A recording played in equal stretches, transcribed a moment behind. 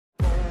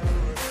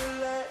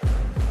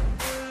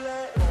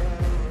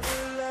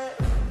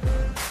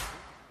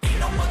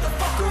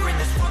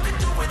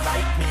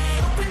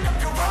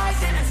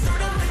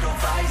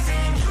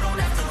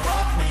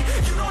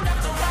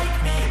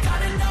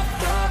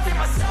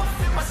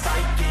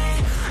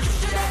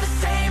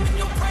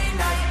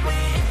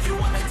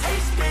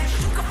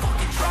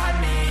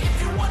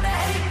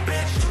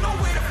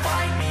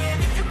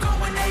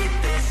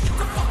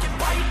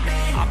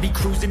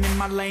cruising in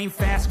my lane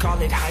fast, call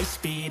it high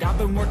speed. I've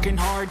been working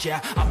hard,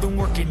 yeah, I've been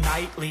working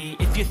nightly.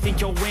 If you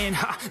think you'll win,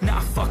 ha,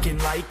 not fucking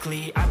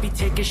likely. I be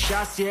taking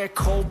shots, yeah,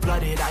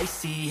 cold-blooded,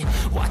 icy.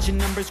 Watching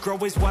numbers grow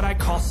is what I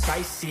call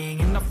sightseeing.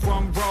 In the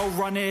front row,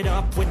 run it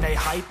up when they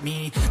hype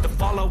me. The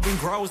following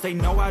grows, they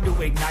know how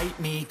to ignite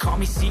me. Call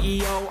me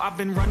CEO, I've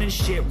been running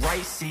shit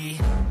right, see.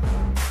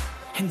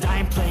 And I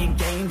ain't playing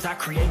games, I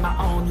create my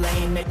own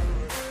lane.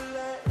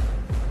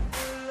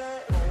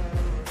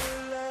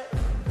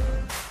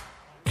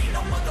 Ain't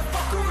no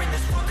motherfucker in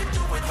this world could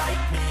do it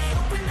like me.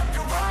 Open up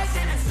your eyes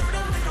and insert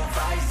a little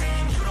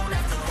rising. You don't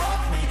have to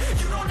love me,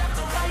 you don't have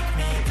to like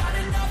me. Got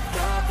enough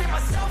love in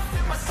myself,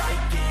 in my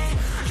psyche.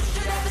 You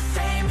should have the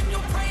same in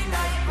your brain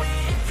nightly.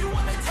 If you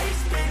wanna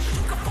taste, bitch,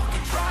 you can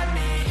fucking try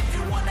me. If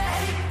you wanna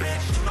hate,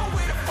 bitch, you know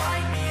where to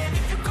find me. And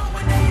if you're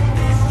going hate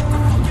this, you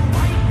can fucking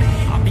bite me.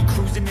 I'll be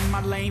cruising in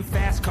my lane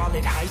fast, call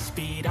it high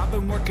speed. I've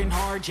been working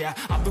hard, yeah,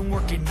 I've been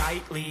working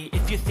nightly.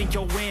 If you think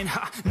you'll win,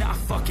 ha, not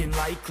fucking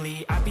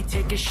likely. I be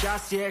taking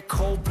shots, yeah,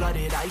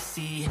 cold-blooded,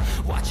 icy.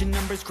 Watching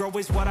numbers grow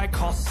is what I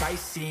call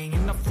sightseeing.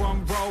 In the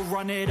front row,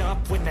 run it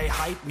up when they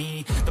hype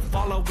me. The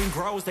following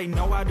grows, they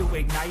know how to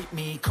ignite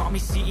me. Call me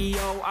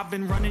CEO, I've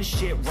been running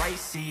shit right,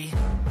 see.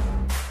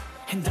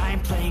 And I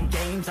ain't playing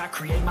games, I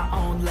create my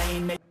own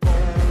lane.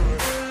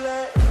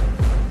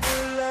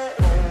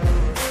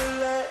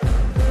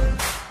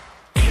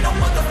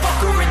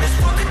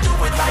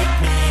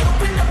 Like me,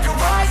 open up your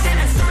eyes and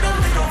insert a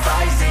little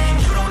rising.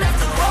 You don't have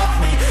to love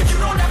me, you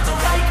don't have to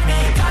like me.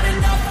 Got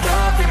enough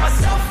love in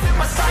myself, in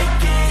my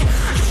psyche.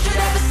 You should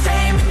have the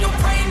same in your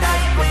brain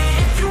nightly.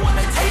 If you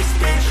wanna taste,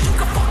 bitch, you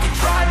can fucking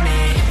try me.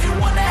 If you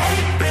wanna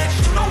hate, bitch,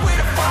 you know where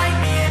to find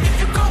me. And if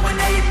you're going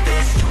hate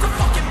this, you can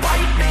fucking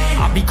bite me.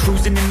 I'll be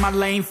cruising in my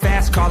lane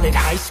fast, call it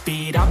high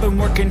speed. I've been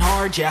working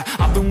hard, yeah,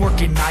 I've been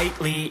working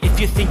nightly. If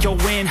you think you'll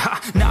win, ha,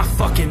 not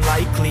fucking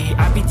likely.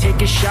 I be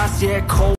taking shots, yeah, cold.